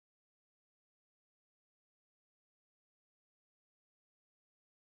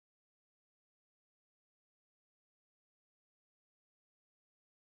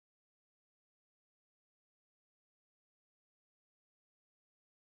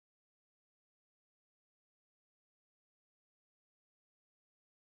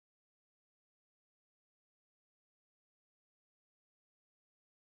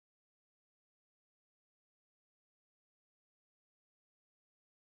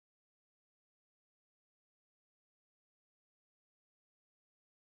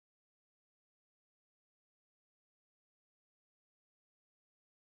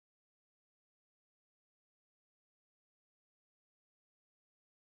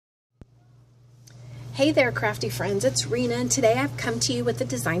Hey there, crafty friends, it's Rena, and today I've come to you with the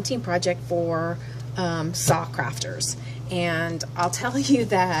design team project for SaCrafters. And I'll tell you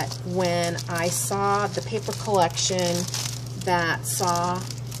that when I saw the paper collection that Sa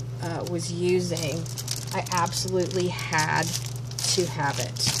was using, I absolutely had to have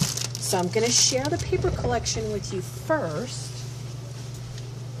it. So I'm going to share the paper collection with you first.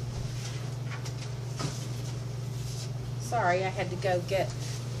 Sorry, I had to go get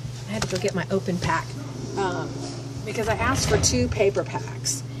my open pack because I asked for 2 paper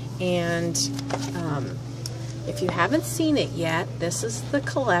packs. And if you haven't seen it yet, this is the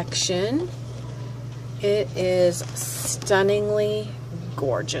collection. It is stunningly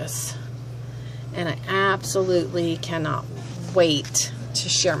gorgeous, and I absolutely cannot wait to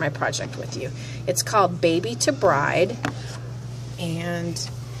share my project with you. It's called Baby to Bride, and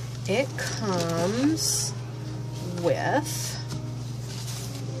it comes with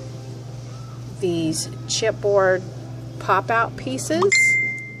these chipboard pop-out pieces.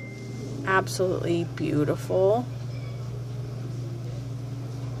 Absolutely beautiful.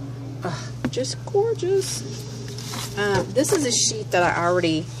 Just gorgeous. This is a sheet that I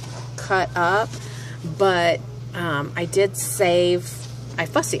already cut up, but I did save, I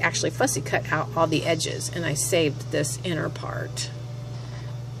fussy cut out all the edges, and I saved this inner part.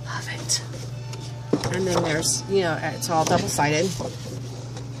 Love it. And then there's, you know, it's all double-sided.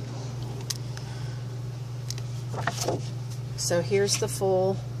 So here's the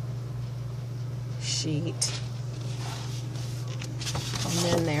full sheet. And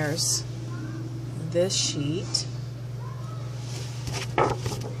then there's this sheet.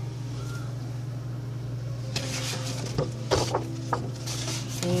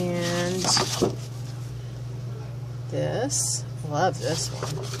 And this, love this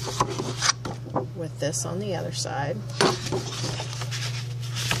one, with this on the other side.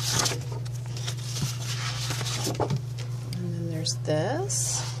 And then there's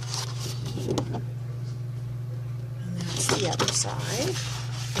this. And that's the other side.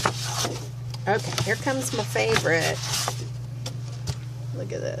 Okay, here comes my favorite.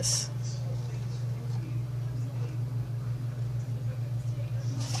 Look at this.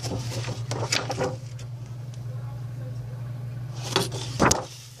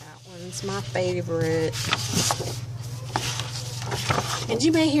 That one's my favorite. And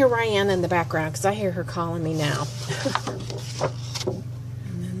you may hear Ryan in the background because I hear her calling me now.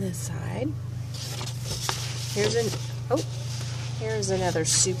 And then this side. Here's another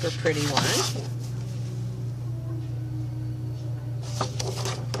super pretty one.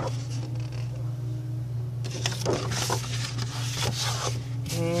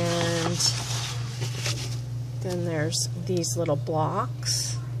 And then there's these little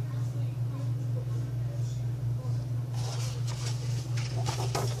blocks.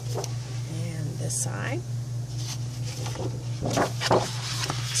 And this side.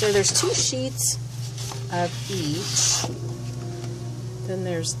 So there's 2 sheets of each. Then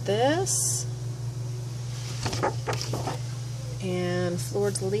there's this, and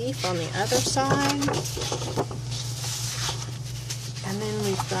Florid Leaf on the other side, and then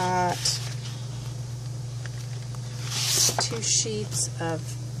we've got 2 sheets of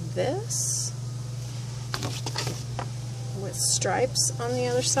this with stripes on the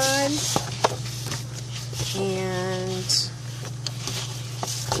other side, and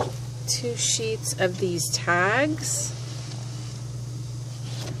 2 sheets of these tags.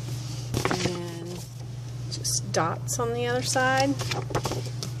 Dots on the other side,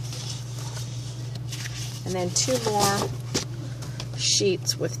 and then 2 more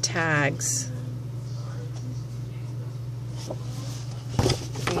sheets with tags,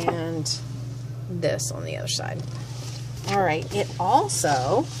 and this on the other side. Alright, it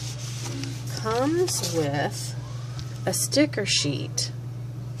also comes with a sticker sheet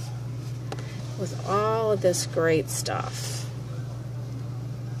with all of this great stuff.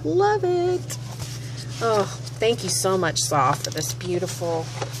 Love it! Oh, thank you so much, Sa, for this beautiful,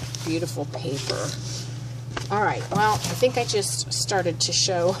 beautiful paper. All right, well, I think I just started to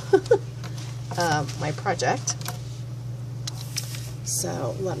show my project.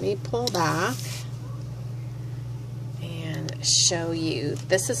 So let me pull back and show you.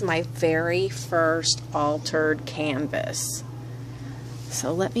 This is my very first altered canvas.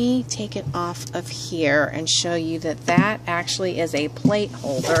 So let me take it off of here and show you that that actually is a plate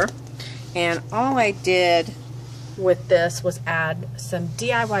holder. And all I did with this was add some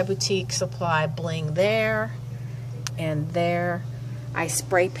DIY Boutique Supply bling there and there. I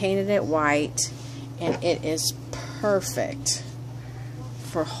spray painted it white, and it is perfect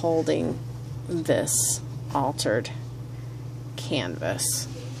for holding this altered canvas.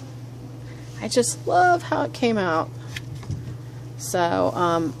 I just love how it came out. So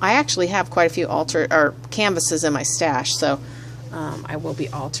I actually have quite a few canvases in my stash, so I will be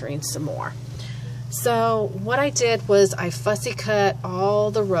altering some more. So what I did was I fussy cut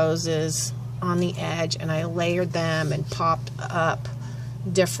all the roses on the edge, and I layered them and popped up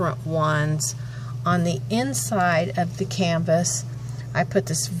different ones. On the inside of the canvas, I put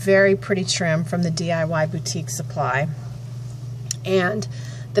this very pretty trim from the DIY Boutique Supply. And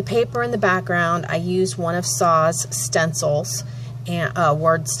the paper in the background, I used one of Saw's stencils, and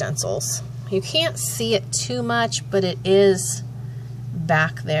word stencils. You can't see it too much, but it is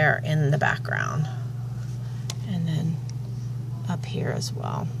back there in the background. And then up here as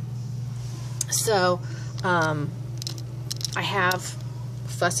well. So I have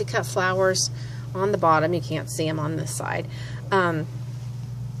fussy cut flowers on the bottom. You can't see them on this side. I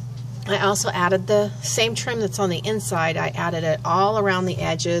also added the same trim that's on the inside. I added it all around the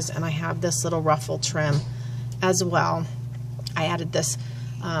edges, and I have this little ruffle trim as well. I added this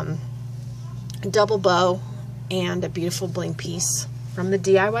double bow and a beautiful bling piece from the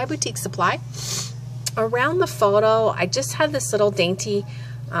DIY Boutique Supply. Around the photo, I just had this little dainty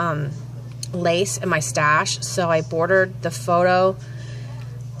lace in my stash, so I bordered the photo,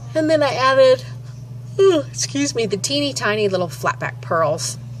 and then I added, excuse me, the teeny tiny little flat back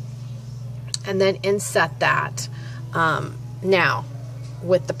pearls, and then inset that. Now,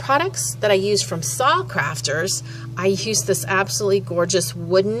 with the products that I use from SaCrafters, I use this absolutely gorgeous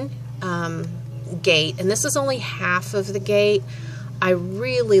wooden gate, and this is only half of the gate. I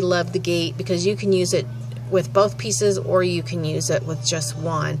really love the gate because you can use it with both pieces, or you can use it with just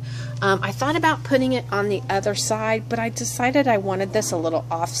one. I thought about putting it on the other side, but I decided I wanted this a little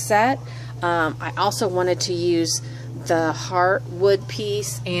offset. I also wanted to use the heart wood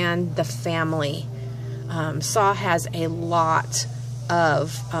piece and the family. Saw has a lot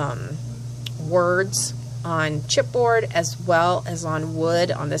of words on chipboard as well as on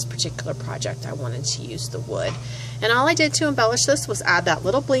wood. On this particular project, I wanted to use the wood. And all I did to embellish this was add that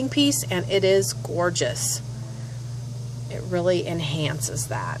little bling piece, and it is gorgeous. It really enhances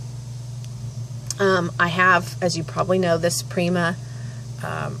that. I have, as you probably know, this Prima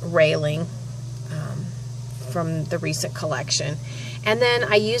railing from the recent collection. And then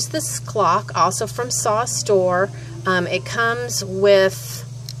I used this clock also from Saw Store. It comes with,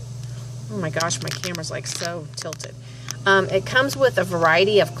 oh my gosh, my camera's like so tilted. It comes with a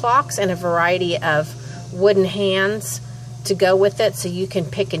variety of clocks and a variety of wooden hands to go with it, so you can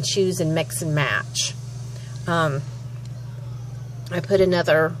pick and choose and mix and match. I put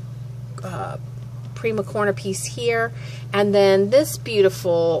another Prima corner piece here, and then this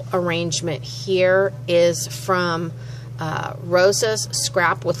beautiful arrangement here is from Rosa's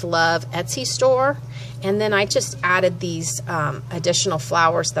Scrap with Love Etsy store, and then I just added these additional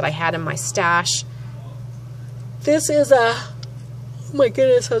flowers that I had in my stash. This is a, oh my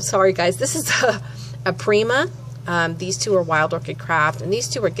goodness, I'm sorry guys, this is a Prima. These two are Wild Orchid Craft, and these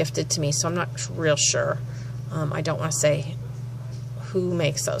two were gifted to me, so I'm not real sure. I don't want to say who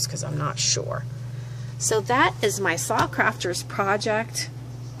makes those because I'm not sure. So that is my SaCrafters project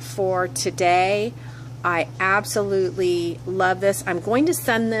for today. I absolutely love this. I'm going to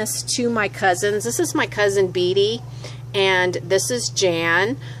send this to my cousins. This is my cousin Beatty, and this is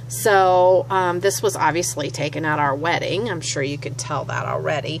Jan. So this was obviously taken at our wedding. I'm sure you could tell that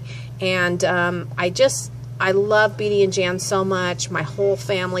already. And I love Beatty and Jan so much. My whole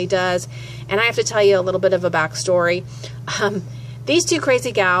family does. And I have to tell you a little bit of a backstory. These two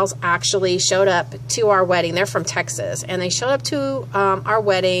crazy gals actually showed up to our wedding. They're from Texas, and they showed up to our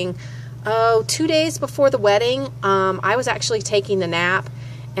wedding 2 days before the wedding. I was actually taking a nap,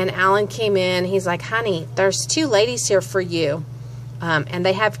 and Alan came in. He's like, honey, there's two ladies here for you, and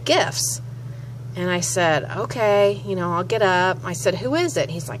they have gifts. And I said, okay, you know, I'll get up. I said, who is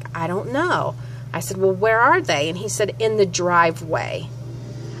it? He's like, I don't know. I said, well, where are they? And he said, in the driveway.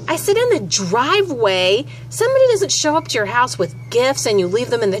 I said, in the driveway? Somebody doesn't show up to your house with gifts and you leave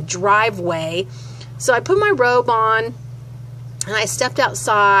them in the driveway. So I put my robe on and I stepped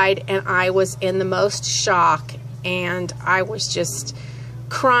outside, and I was in the most shock, and I was just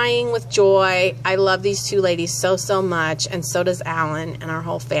crying with joy. I love these two ladies so, so much, and so does Alan and our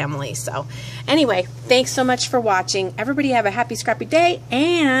whole family. So anyway, thanks so much for watching. Everybody have a happy scrappy day,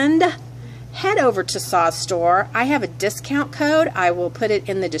 and head over to Saw Store. I have a discount code. I will put it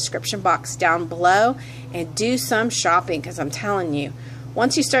in the description box down below, and do some shopping, because I'm telling you,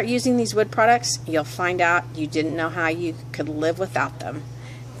 once you start using these wood products, you'll find out you didn't know how you could live without them.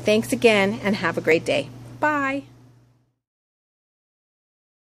 Thanks again, and have a great day. Bye.